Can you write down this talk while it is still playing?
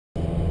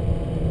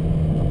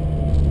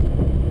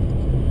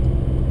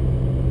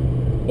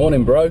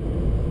Morning, bro.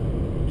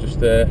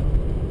 Just oh,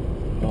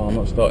 I'm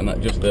not starting that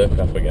just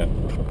crap again.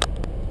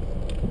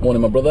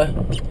 Morning, my brother.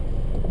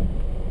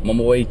 I'm on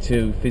my way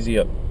to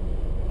physio.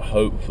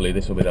 Hopefully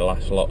this will be the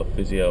last lot of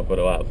physio I've got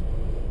to have.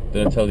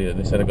 Did I tell you,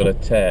 they said I got a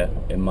tear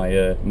in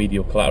my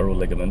medial collateral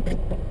ligament. It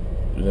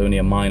was only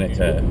a minor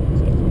tear.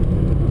 So.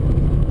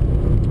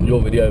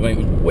 Your video, mate,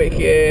 was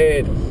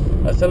wicked.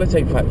 That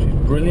sellotape factory is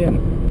brilliant.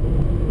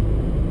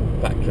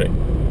 Factory.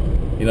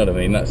 You know what I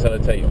mean? That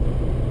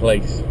sellotape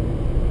place.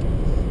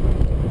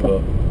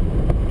 But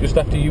just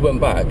after you went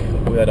back,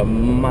 we had a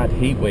mad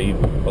heat wave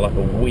for like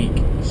a week.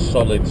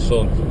 Solid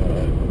sun.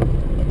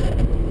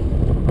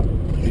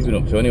 What have you been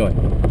up to anyway?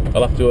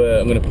 I'll have to.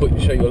 I'm going to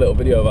show you a little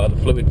video about how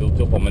the fluid built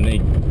up on my knee,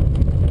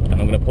 and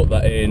I'm going to put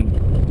that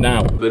in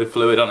now. A bit of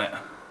fluid on it.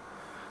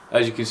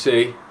 As you can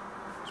see,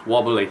 it's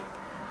wobbly.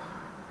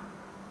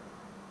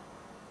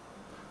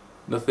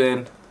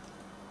 Nothing.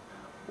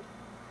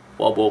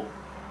 Wobble.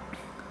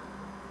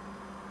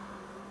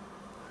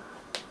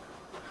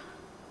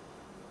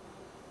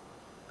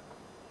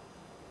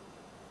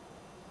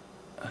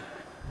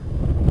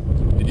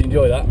 Did you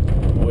enjoy that?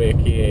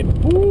 Wicked.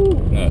 Woo!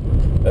 No.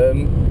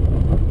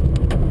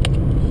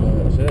 So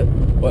that's it.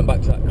 Went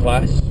back to that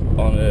class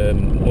on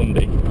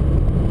Monday.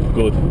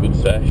 Good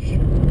sesh.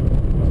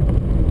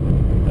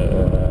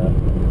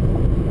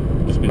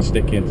 Just been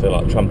sticking to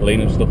like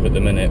trampoline and stuff at the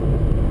minute.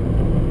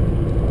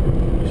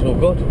 It's all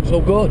good. It's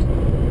all good.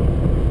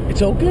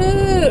 It's all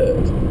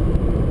good.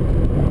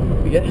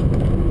 But yeah.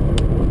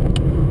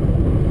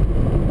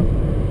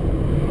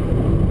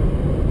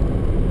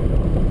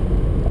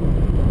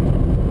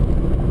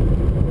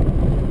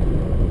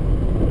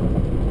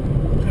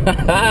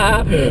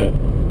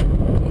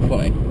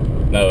 Funny.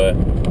 No,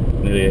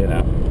 nearly here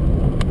now.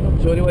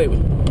 So anyway,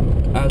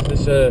 how's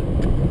this?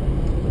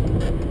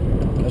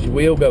 How's your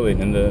wheel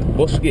going and the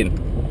busking?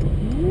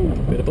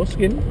 Bit of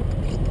busking.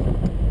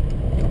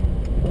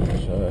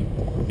 So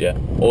yeah,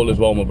 all is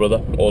well, my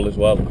brother. All is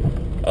well.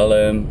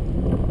 I'm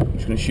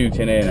just gonna shoot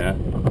in here now.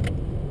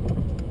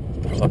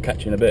 So I'll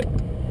catch you in a bit.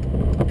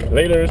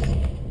 Laters.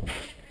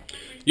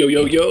 Yo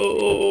yo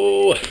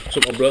yo. What's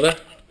up, my brother?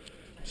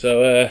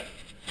 So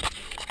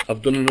I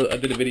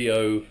did a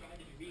video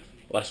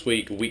last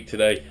week, a week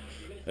today,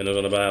 and I was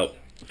on about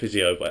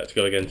physio, but I had to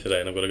go again today,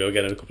 and I've got to go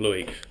again in a couple of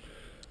weeks.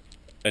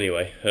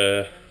 Anyway,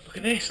 look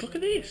at this, look at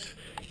this.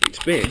 It's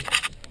been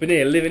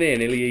here, living here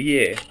nearly a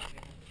year,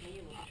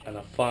 and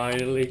I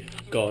finally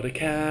got a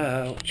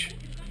couch.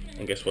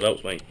 And guess what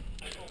else, mate?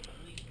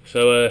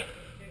 So,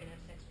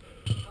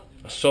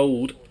 I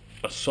sold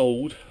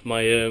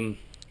my,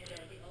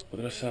 what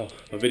did I sell?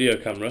 My video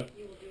camera,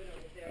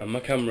 and my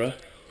camera.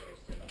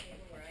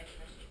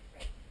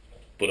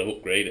 But I've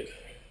upgraded.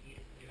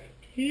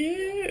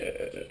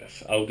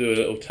 Yes. I'll do a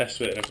little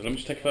test with it next time. Let me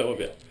just take a photo of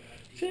it.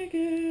 Check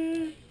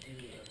it.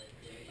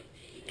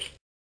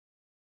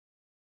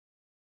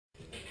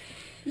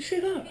 You see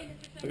that?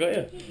 I got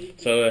you.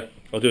 So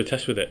I'll do a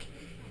test with it.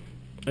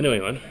 Anyway,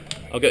 man,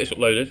 I'll get this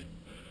uploaded.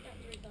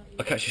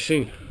 I'll catch you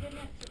soon.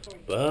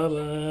 Bye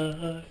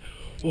bye.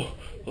 Oh,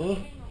 oh,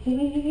 oh,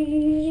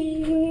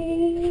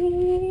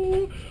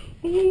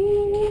 oh,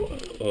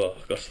 oh.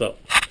 Gotta stop.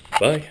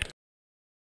 Bye.